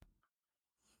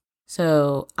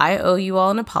So I owe you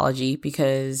all an apology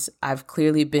because I've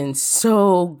clearly been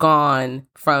so gone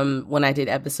from when I did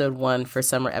episode 1 for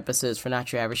summer episodes for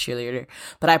Not Your Average Cheerleader.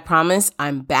 But I promise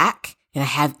I'm back and I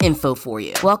have info for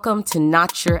you. Welcome to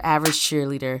Not Your Average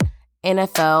Cheerleader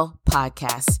NFL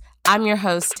podcast. I'm your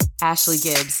host, Ashley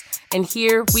Gibbs. And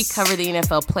here we cover the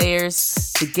NFL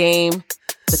players, the game,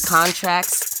 the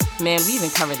contracts. Man, we even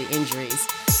cover the injuries.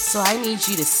 So I need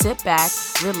you to sit back,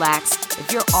 relax.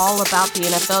 If you're all about the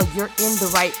NFL, you're in the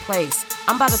right place.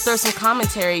 I'm about to throw some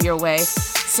commentary your way.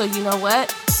 So you know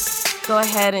what? Go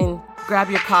ahead and grab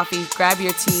your coffee, grab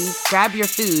your tea, grab your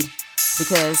food,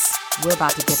 because we're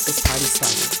about to get this party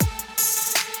started.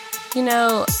 You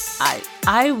know,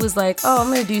 I was like, I'm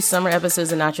going to do summer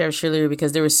episodes of Not Your Average Cheerleader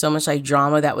because there was so much like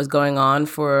drama that was going on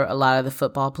for a lot of the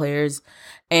football players.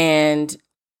 And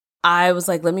I was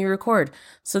like, let me record.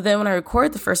 So then when I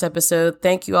recorded the first episode,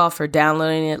 thank you all for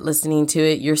downloading it, listening to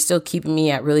it. You're still keeping me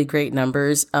at really great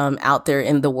numbers out there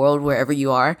in the world, wherever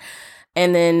you are.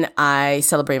 And then I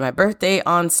celebrate my birthday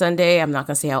on Sunday. I'm not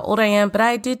going to say how old I am, but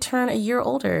I did turn a year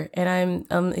older and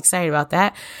I'm excited about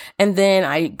that. And then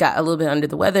I got a little bit under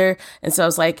the weather. And so I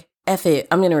was like, F it,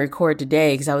 I'm going to record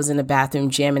today because I was in the bathroom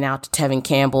jamming out to Tevin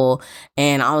Campbell.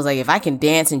 And I was like, if I can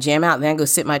dance and jam out, then I go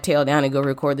sit my tail down and go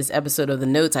record this episode of the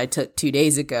notes I took 2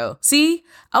 days ago. See,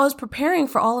 I was preparing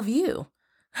for all of you.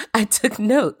 I took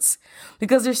notes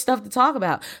because there's stuff to talk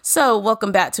about. So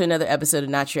welcome back to another episode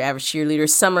of Not Your Average Cheerleader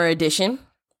Summer Edition.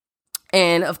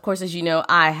 And of course, as you know,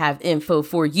 I have info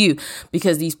for you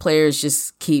because these players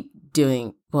just keep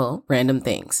doing, random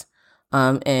things.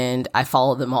 And I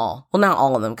follow them all. Well, not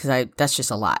all of them, because that's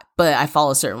just a lot, but I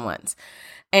follow certain ones.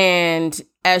 And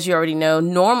as you already know,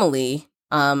 normally,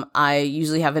 I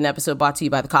usually have an episode brought to you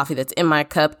by the coffee that's in my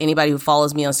cup. Anybody who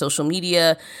follows me on social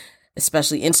media,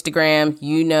 especially Instagram,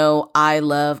 you know I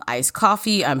love iced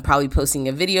coffee. I'm probably posting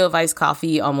a video of iced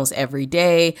coffee almost every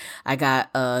day. I got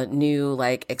a new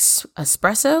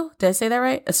espresso. Did I say that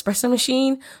right? Espresso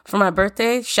machine for my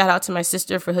birthday. Shout out to my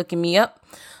sister for hooking me up.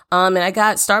 And I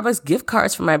got Starbucks gift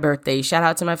cards for my birthday. Shout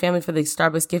out to my family for the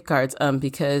Starbucks gift cards,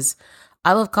 because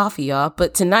I love coffee, y'all.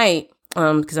 But tonight,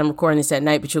 because I'm recording this at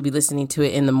night, but you'll be listening to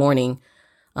it in the morning,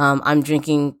 I'm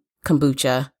drinking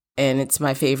kombucha, and it's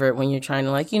my favorite when you're trying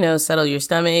to, settle your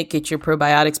stomach, get your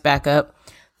probiotics back up.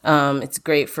 It's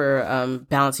great for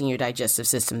balancing your digestive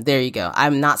system. There you go.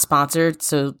 I'm not sponsored,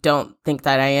 so don't think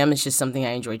that I am. It's just something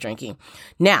I enjoy drinking.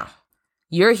 Now,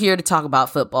 you're here to talk about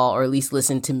football, or at least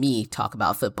listen to me talk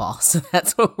about football. So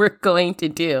that's what we're going to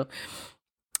do.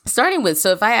 Starting with,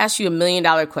 so if I ask you $1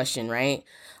 million question, right?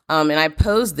 And I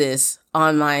posed this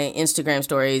on my Instagram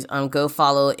stories, go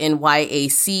follow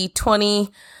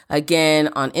NYAC20. Again,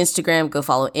 on Instagram, go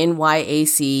follow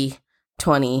NYAC20.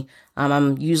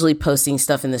 I'm usually posting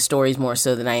stuff in the stories more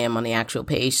so than I am on the actual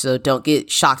page. So don't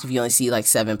get shocked if you only see like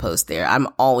 7 posts there. I'm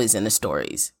always in the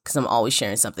stories because I'm always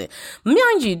sharing something.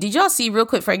 Mind you, did y'all see, real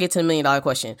quick before I get to the $1 million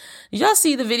question, did y'all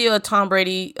see the video of Tom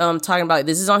Brady talking about,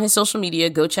 this is on his social media,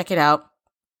 go check it out.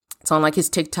 It's on like his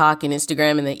TikTok and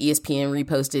Instagram, and the ESPN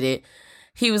reposted it.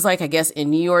 He was like, I guess in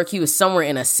New York, he was somewhere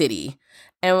in a city.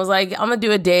 And was like, I'm going to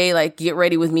do a day, like, get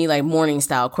ready with me, like, morning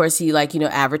style. Of course, he,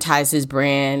 advertised his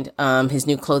brand, his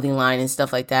new clothing line and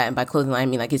stuff like that. And by clothing line, I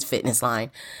mean, like, his fitness line.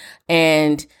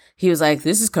 And he was like,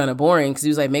 this is kind of boring, because he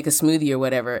was like, make a smoothie or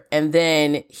whatever. And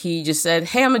then he just said,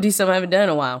 hey, I'm going to do something I haven't done in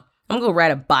a while. I'm going to go ride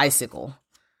a bicycle.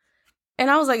 And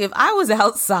I was like, if I was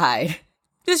outside,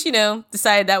 just,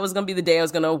 decided that was going to be the day I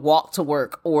was going to walk to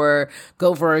work, or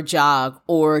go for a jog,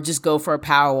 or just go for a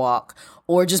power walk,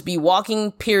 or just be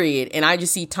walking, period, and I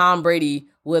just see Tom Brady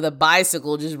with a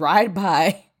bicycle just ride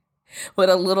by with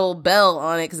a little bell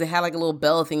on it, because it had like a little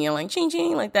bell thing, like ching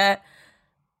ching, like that.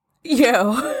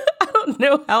 I don't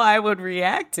know how I would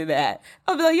react to that.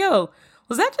 I'll be like,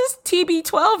 was that just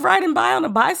TB12 riding by on a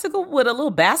bicycle with a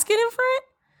little basket in front?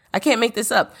 I can't make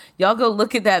this up. Y'all go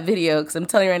look at that video, because I'm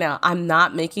telling you right now, I'm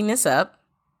not making this up,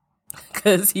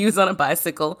 because he was on a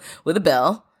bicycle with a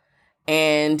bell.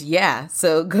 And yeah,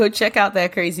 so go check out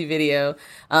that crazy video.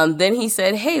 Then he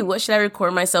said, hey, what should I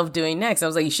record myself doing next? I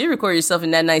was like, you should record yourself in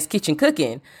that nice kitchen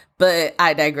cooking. But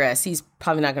I digress. He's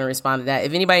probably not going to respond to that.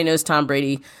 If anybody knows Tom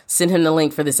Brady, send him the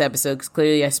link for this episode, because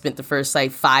clearly I spent the first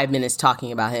 5 minutes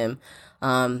talking about him.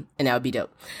 And that would be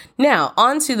dope. Now,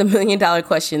 on to the $1 million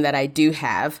question that I do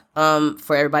have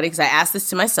for everybody, because I asked this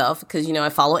to myself, because, I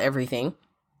follow everything.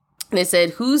 And it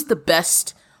said, who's the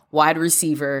best wide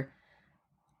receiver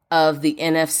of the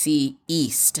NFC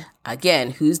East?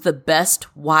 Again, who's the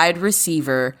best wide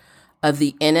receiver of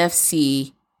the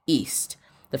NFC East?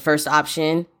 The first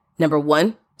option, number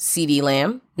 1, CeeDee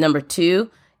Lamb. Number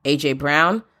 2, AJ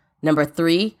Brown. Number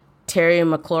 3, Terry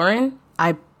McLaurin.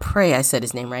 I pray I said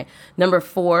his name right. Number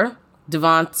 4,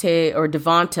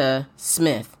 Devonta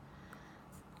Smith.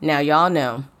 Now, y'all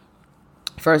know,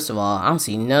 first of all, I don't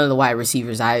see none of the wide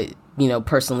receivers I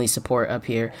personally support up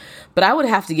here, but I would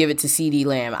have to give it to CeeDee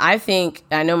Lamb. I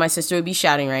know my sister would be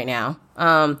shouting right now.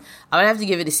 I would have to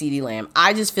give it to CeeDee Lamb.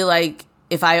 I just feel like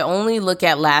if I only look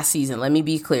at last season, let me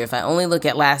be clear. If I only look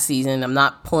at last season, I'm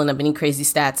not pulling up any crazy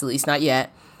stats, at least not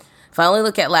yet. If I only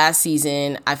look at last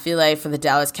season, I feel like for the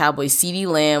Dallas Cowboys, CeeDee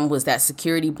Lamb was that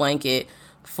security blanket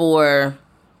for,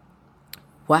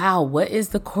 wow, what is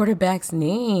the quarterback's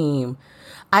name?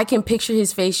 I can picture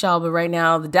his face, y'all, but right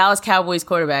now, the Dallas Cowboys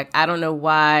quarterback, I don't know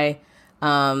why.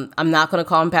 I'm not going to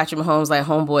call him Patrick Mahomes like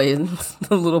homeboy,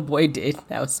 the little boy did.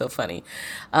 That was so funny.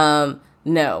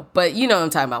 No, but you know what I'm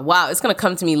talking about. Wow, it's going to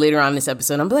come to me later on in this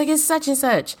episode. I'm like, it's such and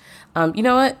such. You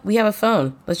know what? We have a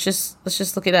phone. Let's just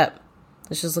look it up.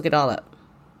 Let's just look it all up.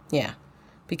 Yeah.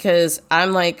 Because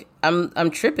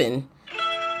I'm tripping.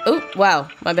 Oh, wow.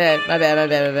 My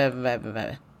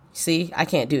bad. See, I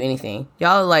can't do anything.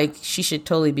 Y'all like, she should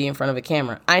totally be in front of a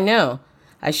camera. I know.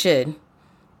 I should.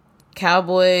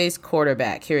 Cowboys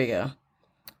quarterback. Here we go.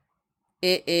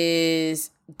 It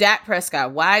is Dak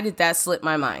Prescott. Why did that slip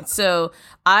my mind? So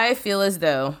I feel as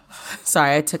though,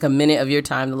 sorry, I took a minute of your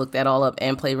time to look that all up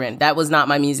and play random. That was not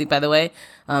my music, by the way.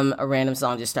 A random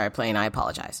song just started playing. I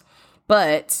apologize.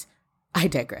 But I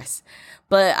digress.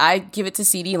 But I give it to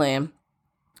CeeDee Lamb.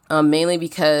 Mainly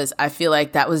because I feel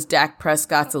like that was Dak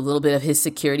Prescott's a little bit of his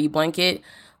security blanket.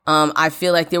 I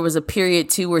feel like there was a period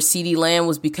too where CeeDee Lamb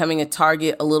was becoming a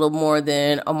target a little more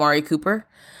than Amari Cooper.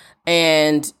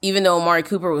 And even though Amari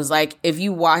Cooper was like, if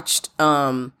you watched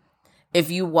the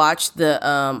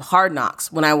Hard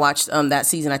Knocks, when I watched that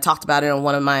season, I talked about it on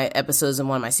one of my episodes in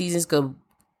one of my seasons. Go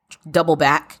double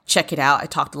back, check it out. I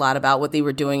talked a lot about what they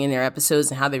were doing in their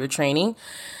episodes and how they were training.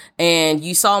 And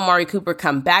you saw Amari Cooper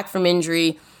come back from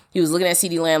injury. He was looking at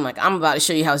CeeDee Lamb like, I'm about to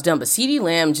show you how it's done. But CeeDee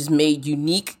Lamb just made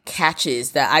unique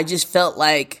catches that I just felt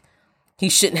like he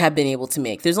shouldn't have been able to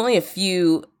make. There's only a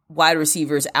few wide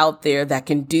receivers out there that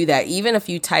can do that, even a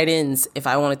few tight ends, if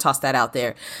I want to toss that out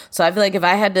there. So I feel like if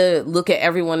I had to look at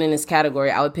everyone in this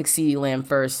category, I would pick CeeDee Lamb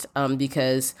first,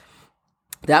 because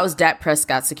that was Dak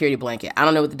Prescott's security blanket. I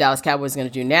don't know what the Dallas Cowboys are going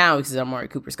to do now because Amari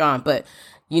Cooper's gone, but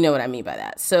you know what I mean by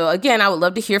that. So again, I would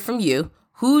love to hear from you.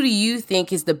 Who do you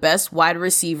think is the best wide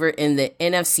receiver in the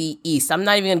NFC East? I'm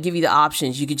not even going to give you the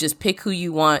options. You could just pick who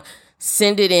you want,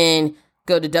 send it in,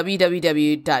 go to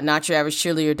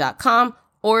www.notyouraverage.cheerleader.com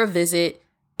or visit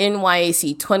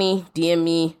NYAC20, DM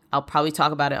me. I'll probably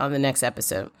talk about it on the next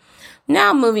episode.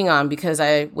 Now moving on, because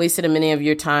I wasted a minute of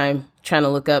your time trying to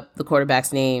look up the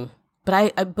quarterback's name.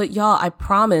 But y'all, I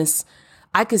promise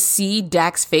I could see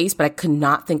Dak's face, but I could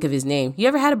not think of his name. You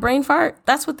ever had a brain fart?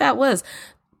 That's what that was.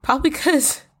 Probably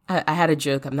because I had a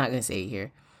joke. I'm not going to say it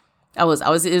here. It was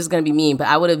going to be mean, but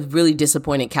I would have really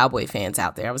disappointed Cowboy fans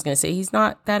out there. I was going to say he's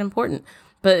not that important,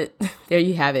 but there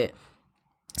you have it.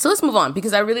 So let's move on,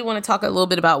 because I really want to talk a little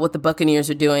bit about what the Buccaneers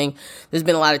are doing. There's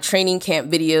been a lot of training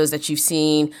camp videos that you've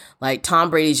seen. Like Tom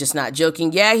Brady's just not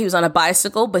joking. Yeah, he was on a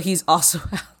bicycle, but he's also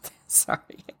out there.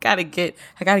 Sorry, I gotta get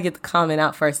the comment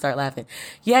out before I start laughing.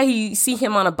 Yeah, you see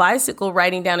him on a bicycle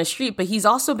riding down the street, but he's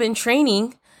also been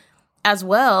training as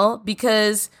well,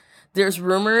 because there's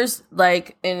rumors,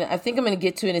 and I think I'm going to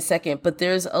get to it in a second, but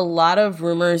there's a lot of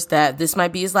rumors that this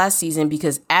might be his last season,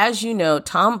 because as you know,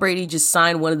 Tom Brady just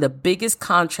signed one of the biggest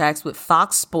contracts with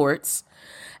Fox Sports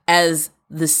as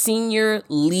the senior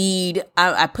lead.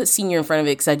 I put senior in front of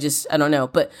it because I don't know,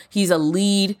 but he's a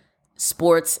lead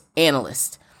sports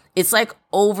analyst. It's like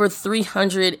over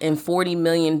 $340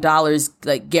 million,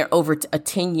 get over a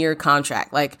 10-year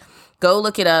contract. Go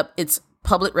look it up. It's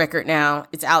public record now.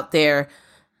 It's out there.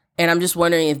 And I'm just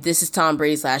wondering if this is Tom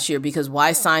Brady's last year, because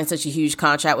why sign such a huge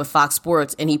contract with Fox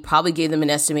Sports? And he probably gave them an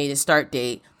estimated start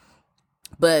date.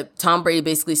 But Tom Brady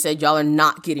basically said, y'all are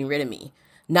not getting rid of me.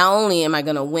 Not only am I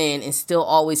going to win and still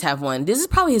always have one, this is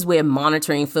probably his way of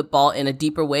monitoring football in a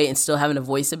deeper way and still having a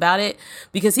voice about it,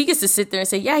 because he gets to sit there and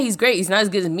say, yeah, he's great. He's not as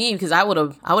good as me, because I would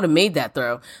have made that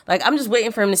throw. I'm just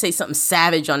waiting for him to say something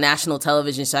savage on national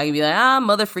television so I can be like,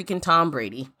 mother freaking Tom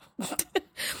Brady.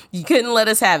 You couldn't let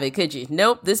us have it, could you?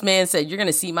 Nope. This man said, you're going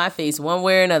to see my face one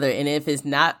way or another. And if it's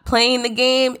not playing the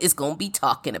game, it's going to be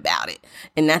talking about it.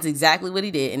 And that's exactly what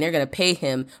he did. And they're going to pay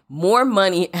him more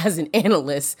money as an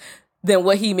analyst than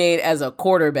what he made as a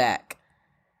quarterback.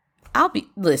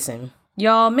 Listen,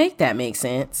 y'all, make that make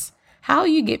sense. How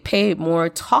you get paid more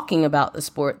talking about the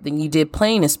sport than you did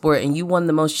playing the sport, and you won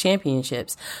the most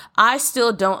championships? I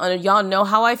still don't, y'all know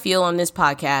how I feel on this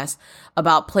podcast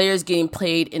about players getting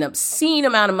paid an obscene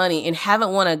amount of money and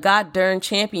haven't won a goddamn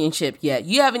championship yet.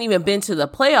 You haven't even been to the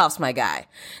playoffs, my guy.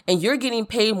 And you're getting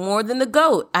paid more than the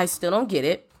GOAT. I still don't get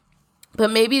it.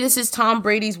 But maybe this is Tom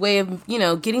Brady's way of,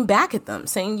 getting back at them,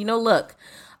 saying, look,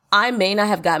 I may not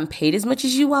have gotten paid as much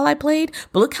as you while I played,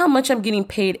 but look how much I'm getting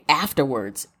paid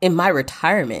afterwards in my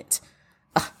retirement.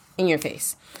 In your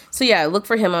face. So yeah, look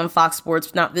for him on Fox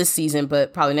Sports, not this season,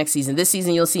 but probably next season. This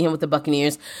season, you'll see him with the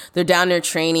Buccaneers. They're down there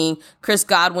training. Chris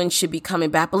Godwin should be coming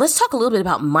back. But let's talk a little bit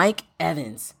about Mike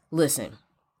Evans. Listen,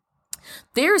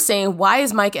 they're saying, why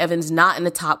is Mike Evans not in the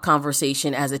top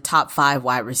conversation as a top 5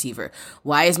 wide receiver?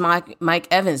 Why is Mike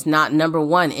Evans not number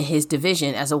 1 in his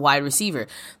division as a wide receiver?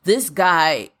 This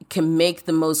guy can make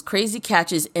the most crazy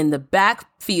catches in the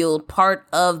backfield part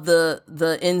of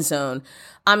the end zone.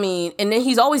 I mean, and then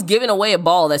he's always giving away a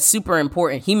ball that's super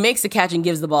important. He makes the catch and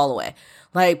gives the ball away.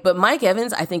 But Mike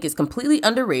Evans, I think, is completely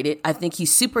underrated. I think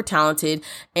he's super talented,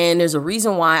 and there's a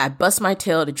reason why I bust my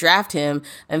tail to draft him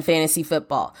in fantasy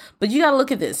football. But you got to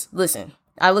look at this. Listen,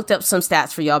 I looked up some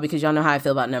stats for y'all because y'all know how I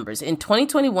feel about numbers. In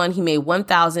 2021, he made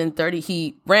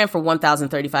he ran for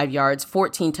 1,035 yards,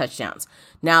 14 touchdowns.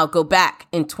 Now go back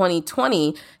in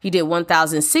 2020, he did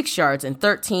 1,006 yards and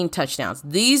 13 touchdowns.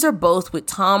 These are both with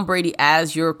Tom Brady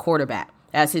as his quarterback.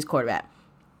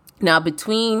 Now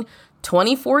between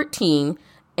 2014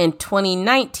 and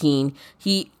 2019,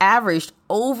 he averaged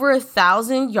over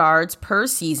 1,000 yards per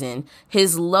season.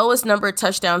 His lowest number of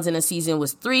touchdowns in a season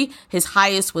was 3. His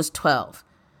highest was 12.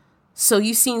 So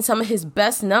you've seen some of his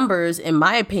best numbers, in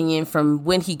my opinion, from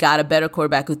when he got a better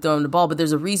quarterback who threw him the ball. But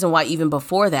there's a reason why even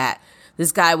before that,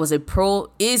 this guy is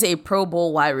a Pro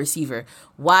Bowl wide receiver.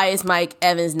 Why is Mike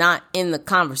Evans not in the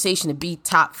conversation to be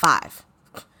top 5?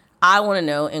 I want to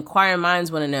know. Inquiring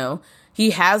minds want to know.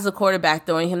 He has the quarterback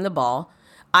throwing him the ball.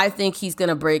 I think he's going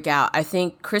to break out. I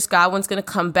think Chris Godwin's going to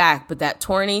come back, but that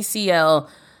torn ACL,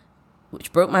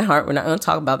 which broke my heart, we're not going to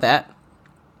talk about that.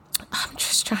 I'm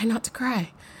just trying not to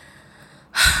cry.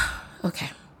 Okay.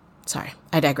 Sorry.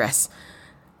 I digress.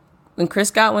 When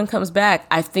Chris Godwin comes back,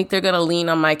 I think they're going to lean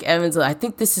on Mike Evans. I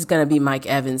think this is going to be Mike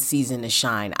Evans' season to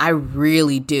shine. I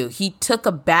really do. He took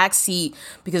a back seat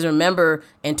because remember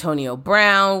Antonio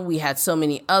Brown. We had so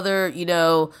many other,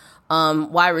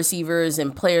 wide receivers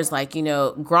and players like,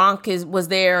 Gronk was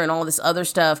there and all this other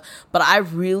stuff. But I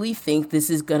really think this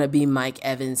is going to be Mike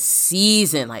Evans'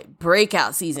 season, like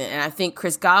breakout season. And I think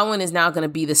Chris Godwin is now going to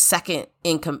be the second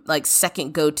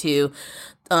go-to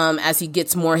as he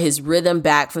gets more his rhythm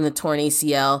back from the torn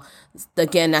ACL.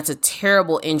 Again, that's a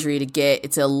terrible injury to get.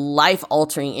 It's a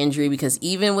life-altering injury because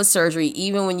even with surgery,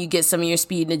 even when you get some of your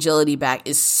speed and agility back,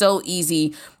 it's so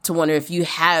easy to wonder if you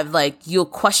have, you'll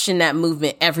question that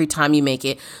movement every time you make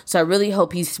it. So I really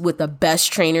hope he's with the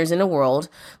best trainers in the world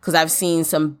because I've seen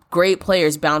some great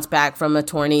players bounce back from a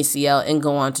torn ACL and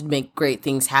go on to make great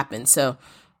things happen. So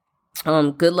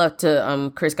good luck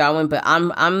to Chris Godwin, but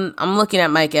I'm looking at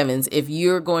Mike Evans. If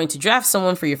you're going to draft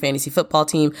someone for your fantasy football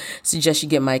team, suggest you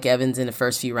get Mike Evans in the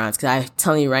first few rounds because I'm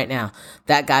telling you right now,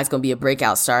 that guy's going to be a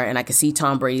breakout star, and I can see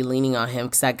Tom Brady leaning on him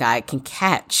because that guy can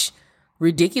catch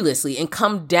ridiculously and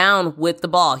come down with the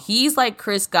ball. He's like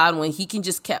Chris Godwin. He can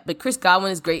just but Chris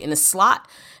Godwin is great in the slot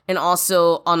and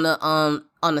also on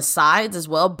the sides as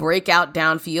well, break out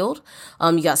downfield.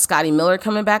 You got Scotty Miller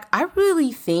coming back. I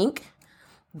really think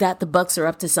that the Bucs are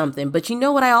up to something. But you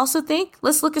know what I also think?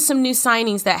 Let's look at some new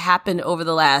signings that happened over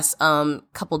the last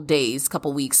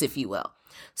couple weeks, if you will.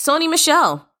 Sony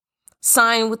Michel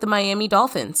signed with the Miami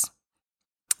Dolphins.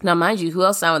 Now, mind you, who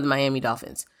else signed with the Miami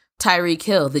Dolphins? Tyreek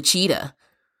Hill, the cheetah.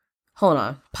 Hold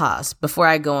on, pause, before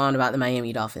I go on about the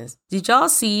Miami Dolphins. Did y'all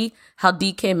see how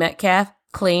DK Metcalf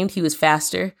claimed he was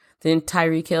faster than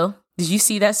Tyreek Hill? Did you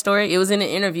see that story? It was in an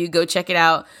interview. Go check it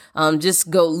out. Just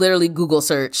go literally Google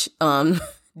search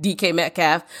DK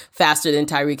Metcalf faster than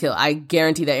Tyreek Hill. I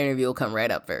guarantee that interview will come right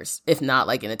up first, if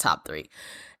not in the top 3.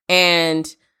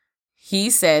 And he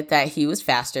said that he was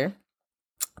faster.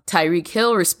 Tyreek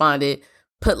Hill responded,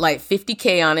 put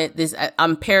 50K on it.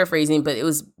 I'm paraphrasing, but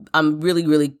I'm really,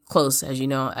 really close. As you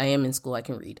know, I am in school. I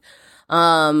can read.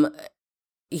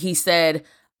 He said,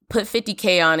 put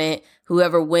 50K on it.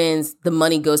 Whoever wins, the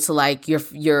money goes to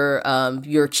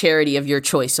your charity of your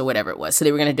choice or whatever it was. So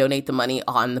they were going to donate the money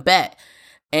on the bet.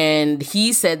 And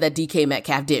he said that DK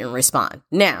Metcalf didn't respond.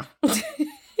 Now,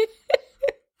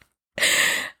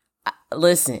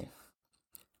 listen,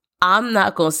 I'm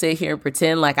not going to sit here and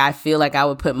pretend like I feel like I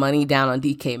would put money down on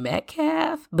DK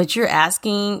Metcalf, but you're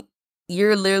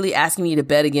literally asking me to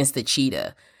bet against the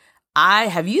cheetah.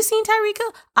 Have you seen Tyreek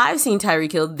Hill? I've seen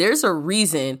Tyreek Hill. There's a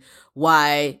reason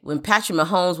why when Patrick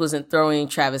Mahomes wasn't throwing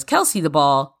Travis Kelce the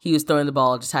ball, he was throwing the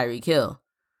ball to Tyreek Hill.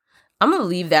 I'm going to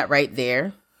leave that right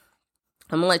there.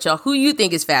 I'm going to let y'all, who you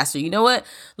think is faster? You know what?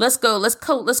 Let's go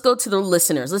to the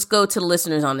listeners. Let's go to the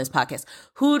listeners on this podcast.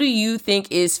 Who do you think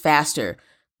is faster?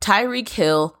 Tyreek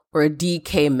Hill or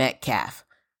DK Metcalf?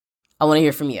 I want to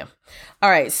hear from you. All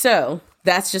right, so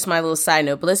that's just my little side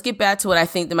note, but let's get back to what I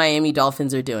think the Miami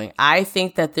Dolphins are doing. I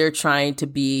think that they're trying to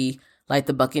be like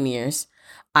the Buccaneers.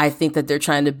 I think that they're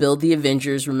trying to build the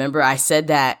Avengers. Remember, I said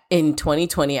that in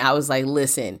 2020. I was like,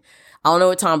 listen, I don't know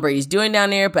what Tom Brady's doing down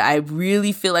there, but I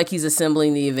really feel like he's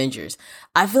assembling the Avengers.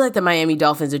 I feel like the Miami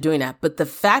Dolphins are doing that. But the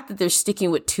fact that they're sticking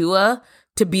with Tua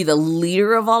to be the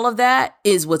leader of all of that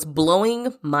is what's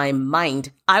blowing my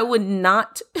mind. I would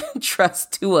not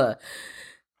trust Tua.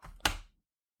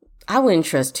 I wouldn't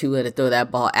trust Tua to throw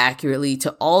that ball accurately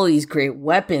to all these great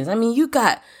weapons. I mean, you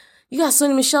got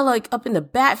Sonny Michel like up in the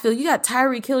backfield. You got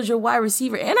Tyreek Hill, your wide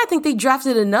receiver. And I think they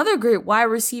drafted another great wide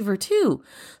receiver too.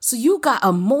 So you got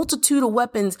a multitude of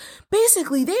weapons.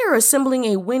 Basically, they are assembling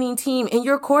a winning team and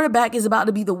your quarterback is about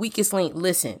to be the weakest link.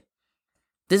 Listen,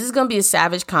 this is going to be a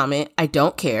savage comment. I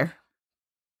don't care.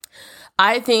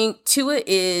 I think Tua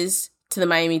is to the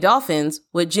Miami Dolphins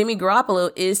what Jimmy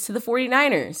Garoppolo is to the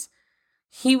 49ers.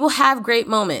 He will have great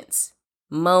moments,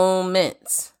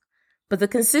 but the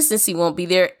consistency won't be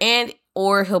there,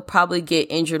 or he'll probably get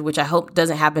injured, which I hope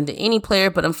doesn't happen to any player.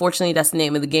 But unfortunately, that's the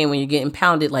name of the game when you're getting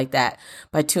pounded like that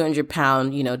by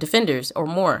 200-pound, defenders or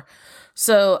more.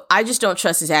 So I just don't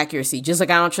trust his accuracy, just like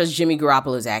I don't trust Jimmy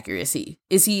Garoppolo's accuracy.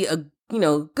 Is he a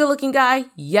good-looking guy?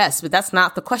 Yes, but that's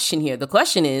not the question here. The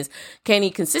question is, can he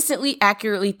consistently,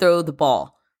 accurately throw the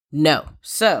ball? No.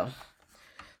 So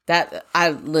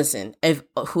listen, if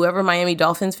whoever Miami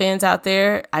Dolphins fans out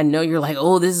there, I know you're like,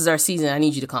 oh, this is our season. I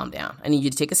need you to calm down. I need you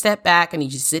to take a step back. I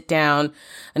need you to sit down.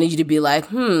 I need you to be like,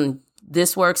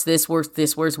 this works.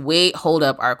 Wait, hold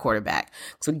up, our quarterback.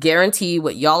 So guarantee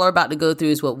what y'all are about to go through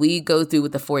is what we go through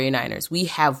with the 49ers. We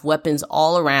have weapons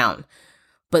all around.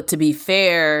 But to be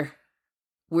fair,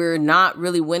 we're not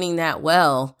really winning that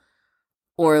well,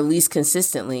 or at least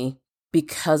consistently,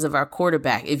 because of our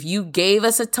quarterback. If you gave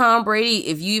us a Tom Brady,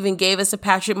 if you even gave us a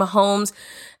Patrick Mahomes,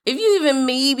 if you even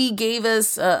maybe gave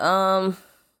us a,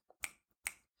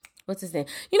 what's his name?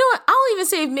 You know what? I'll even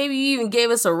say if maybe you even gave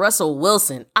us a Russell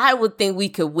Wilson, I would think we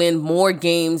could win more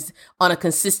games on a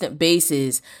consistent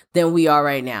basis than we are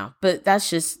right now. But that's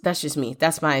just me.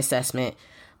 That's my assessment.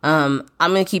 I'm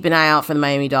going to keep an eye out for the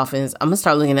Miami Dolphins. I'm going to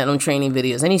start looking at them training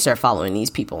videos. I need to start following these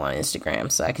people on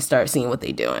Instagram so I can start seeing what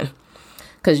they're doing.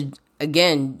 Because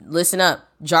again, listen up.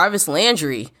 Jarvis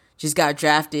Landry just got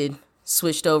drafted,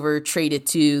 switched over, traded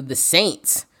to the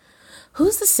Saints.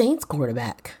 Who's the Saints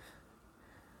quarterback?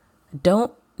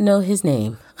 Don't know his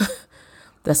name.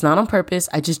 That's not on purpose.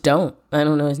 I just don't. I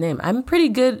don't know his name. I'm pretty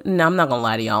good. No, I'm not going to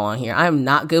lie to y'all on here. I'm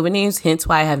not good with names, hence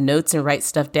why I have notes and write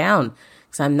stuff down,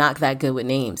 because I'm not that good with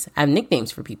names. I have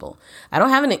nicknames for people. I don't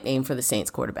have a nickname for the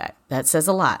Saints quarterback. That says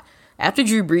a lot. After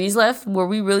Drew Brees left, were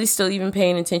we really still even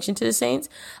paying attention to the Saints?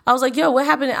 I was like, yo, what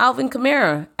happened to Alvin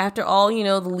Kamara? After all,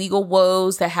 the legal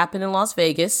woes that happened in Las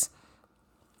Vegas,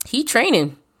 he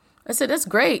training. I said, that's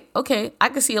great. Okay, I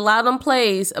can see a lot of them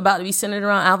plays about to be centered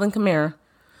around Alvin Kamara.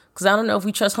 Because I don't know if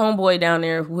we trust homeboy down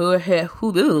there.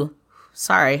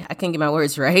 Sorry, I can't get my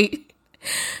words right.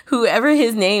 Whoever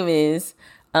his name is,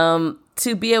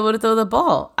 to be able to throw the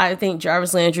ball. I think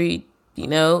Jarvis Landry,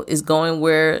 is going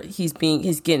where he's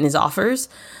getting his offers.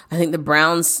 I think the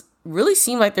Browns really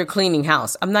seem like they're cleaning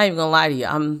house. I'm not even gonna lie to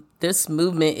you. This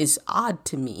movement is odd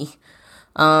to me.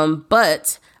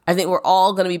 But I think we're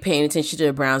all gonna be paying attention to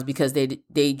the Browns because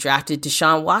they drafted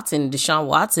Deshaun Watson. Deshaun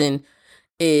Watson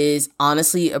is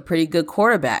honestly a pretty good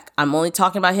quarterback. I'm only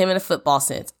talking about him in a football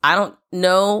sense. I don't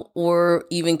know or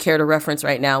even care to reference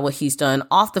right now what he's done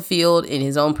off the field in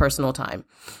his own personal time.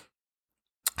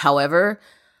 However,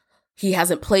 he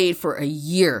hasn't played for a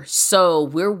year. So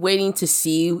we're waiting to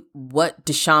see what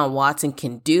Deshaun Watson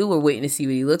can do. We're waiting to see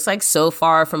what he looks like. So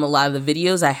far from a lot of the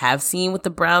videos I have seen with the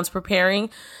Browns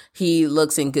preparing, he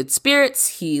looks in good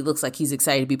spirits. He looks like he's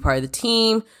excited to be part of the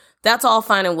team. That's all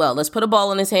fine and well. Let's put a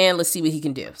ball in his hand. Let's see what he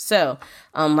can do. So,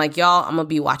 like y'all, I'm going to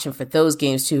be watching for those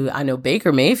games too. I know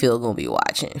Baker Mayfield going to be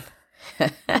watching. He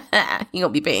going to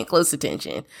be paying close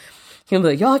attention. He'll be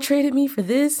like, y'all traded me for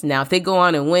this? Now, if they go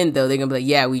on and win, though, they're going to be like,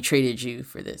 yeah, we traded you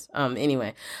for this.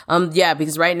 Yeah,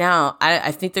 because right now,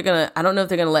 I think they're going to, I don't know if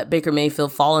they're going to let Baker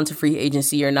Mayfield fall into free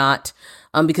agency or not,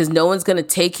 because no one's going to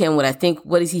take him.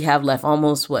 What does he have left?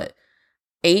 Almost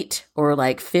 8 or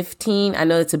like 15. I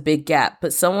know it's a big gap,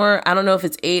 but somewhere, I don't know if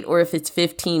it's 8 or if it's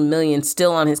 15 million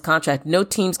still on his contract. No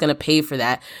team's going to pay for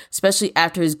that, especially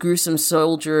after his gruesome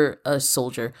shoulder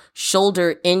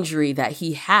injury that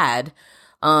he had.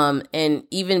 And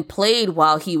even played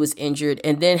while he was injured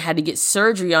and then had to get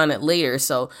surgery on it later.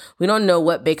 So we don't know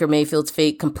what Baker Mayfield's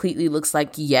fate completely looks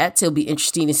like yet. It'll be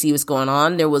interesting to see what's going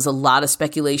on. There was a lot of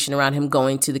speculation around him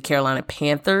going to the Carolina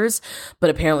Panthers,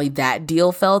 but apparently that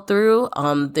deal fell through.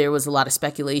 There was a lot of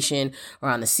speculation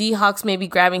around the Seahawks maybe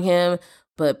grabbing him.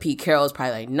 But Pete Carroll is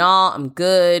probably like, nah, I'm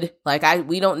good. Like,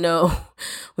 we don't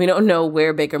know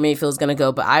where Baker Mayfield is going to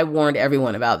go, but I warned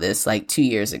everyone about this like 2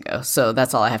 years ago. So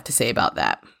that's all I have to say about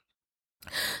that.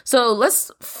 So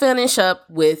let's finish up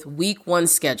with week 1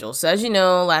 schedule. So as you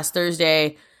know, last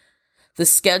Thursday, the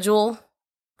schedule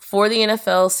for the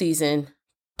NFL season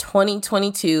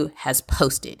 2022 has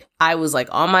posted. I was like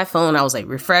on my phone. I was like,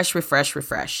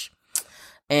 refresh.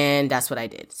 And that's what I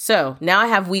did. So now I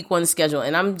have week 1 schedule,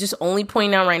 and I'm just only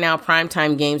pointing out right now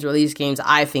primetime games, or these games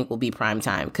I think will be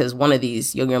primetime, because one of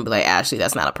these you're going to be like, Ashley,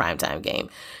 that's not a primetime game.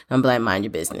 I'm like, mind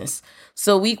your business.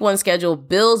 So week 1 schedule,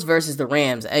 Bills versus the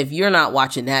Rams. If you're not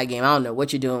watching that game, I don't know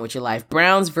what you're doing with your life.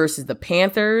 Browns versus the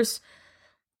Panthers.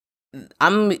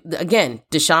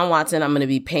 Deshaun Watson, I'm going to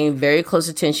be paying very close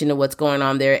attention to what's going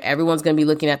on there. Everyone's going to be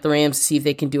looking at the Rams to see if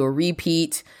they can do a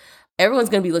repeat. Everyone's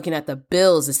going to be looking at the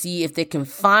Bills to see if they can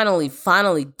finally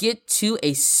get to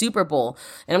a Super Bowl.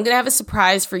 And I'm going to have a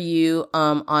surprise for you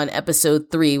on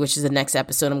episode 3, which is the next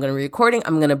episode I'm going to be recording.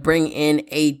 I'm going to bring in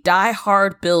a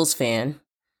diehard Bills fan.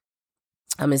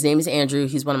 His name is Andrew.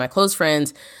 He's one of my close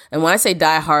friends. And when I say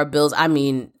diehard Bills, I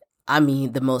mean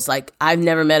the most. Like, I've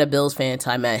never met a Bills fan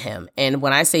until I met him. And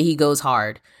when I say he goes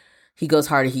hard, he goes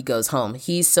hard and he goes home.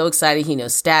 He's so excited. He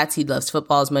knows stats. He loves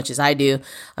football as much as I do.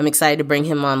 I'm excited to bring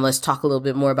him on. Let's talk a little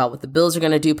bit more about what the Bills are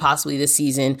going to do possibly this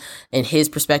season and his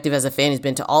perspective as a fan. He's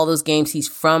been to all those games. He's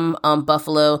from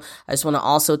Buffalo. I just want to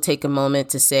also take a moment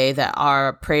to say that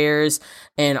our prayers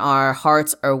and our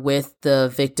hearts are with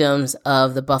the victims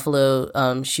of the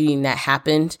Buffalo shooting that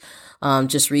happened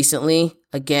just recently.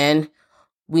 Again,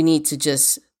 we need to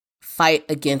just fight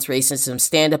against racism,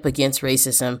 stand up against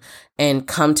racism, and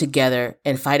come together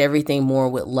and fight everything more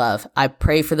with love. I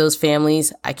pray for those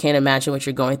families. I can't imagine what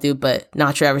you're going through, but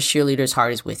Not Your Average Cheerleader's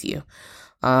heart is with you.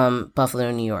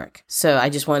 Buffalo, New York. So I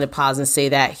just wanted to pause and say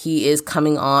that he is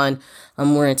coming on. We're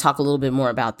going to talk a little bit more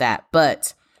about that,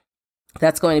 but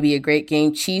that's going to be a great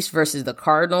game. Chiefs versus the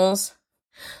Cardinals.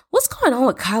 What's going on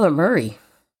with Kyler Murray?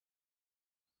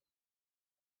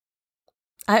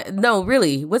 No,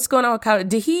 really, what's going on with Kyler?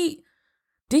 Did he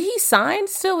sign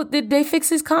still? Did they fix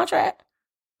his contract?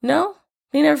 No,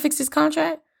 they never fixed his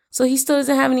contract. So he still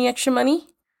doesn't have any extra money.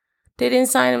 They didn't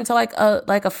sign him to like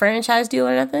a franchise deal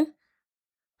or nothing.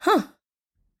 Huh.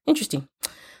 Interesting.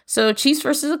 So Chiefs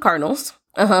versus the Cardinals.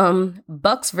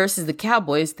 Bucks versus the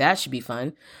Cowboys. That should be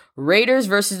fun. Raiders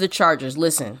versus the Chargers.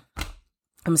 Listen, I'm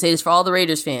gonna say this for all the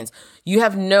Raiders fans. You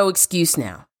have no excuse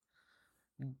now.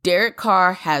 Derek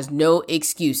Carr has no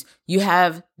excuse. You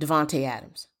have Devontae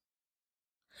Adams.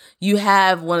 You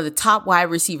have one of the top wide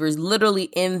receivers literally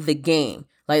in the game.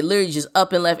 Like, literally just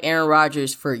up and left Aaron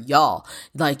Rodgers for y'all.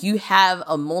 Like, you have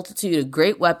a multitude of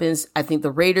great weapons. I think the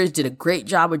Raiders did a great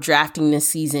job of drafting this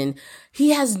season.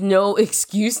 He has no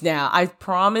excuse now. I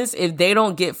promise if they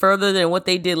don't get further than what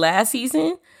they did last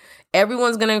season,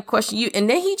 everyone's going to question you. And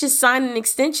then he just signed an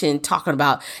extension talking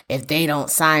about if they don't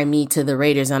sign me to the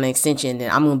Raiders on an extension,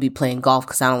 then I'm going to be playing golf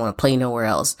because I don't want to play nowhere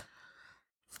else.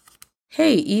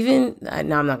 Hey, no, I'm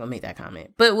not going to make that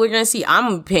comment. But we're going to see.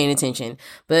 I'm paying attention.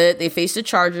 But they face the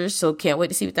Chargers, so can't wait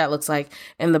to see what that looks like.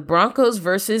 And the Broncos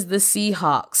versus the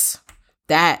Seahawks.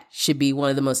 That should be one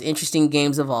of the most interesting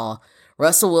games of all.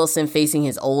 Russell Wilson facing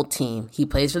his old team. He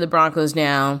plays for the Broncos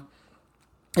now.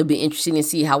 It'll be interesting to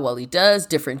see how well he does.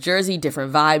 Different jersey,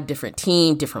 different vibe, different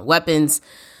team, different weapons.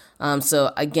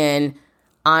 So again,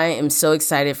 I am so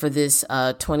excited for this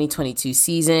 2022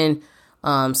 season.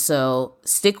 So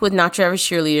stick with Not Your Average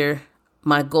Cheerleader.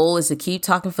 My goal is to keep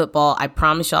talking football. I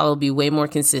promise y'all it'll be way more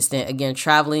consistent. Again,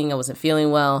 traveling, I wasn't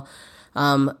feeling well.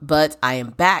 But I am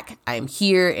back. I am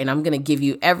here, and I'm going to give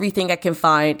you everything I can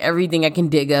find, everything I can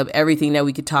dig up, everything that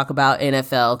we could talk about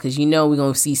NFL, because we're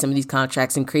going to see some of these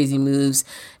contracts and crazy moves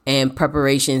and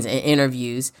preparations and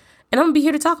interviews, and I'm going to be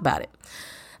here to talk about it.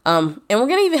 And we're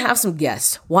going to even have some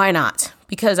guests. Why not?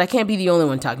 Because I can't be the only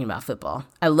one talking about football.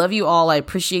 I love you all. I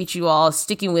appreciate you all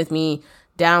sticking with me,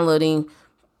 downloading,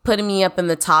 putting me up in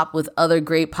the top with other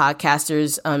great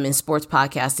podcasters in sports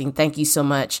podcasting. Thank you so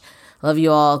much. Love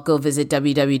you all. Go visit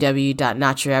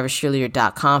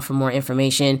www.notyouraveragecheerleader.com for more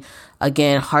information.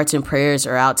 Again, hearts and prayers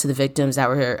are out to the victims that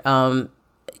were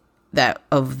that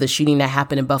of the shooting that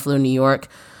happened in Buffalo, New York.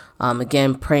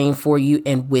 Again, praying for you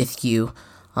and with you,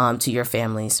 to your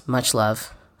families. Much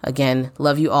love. Again,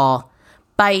 love you all.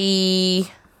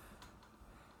 Bye.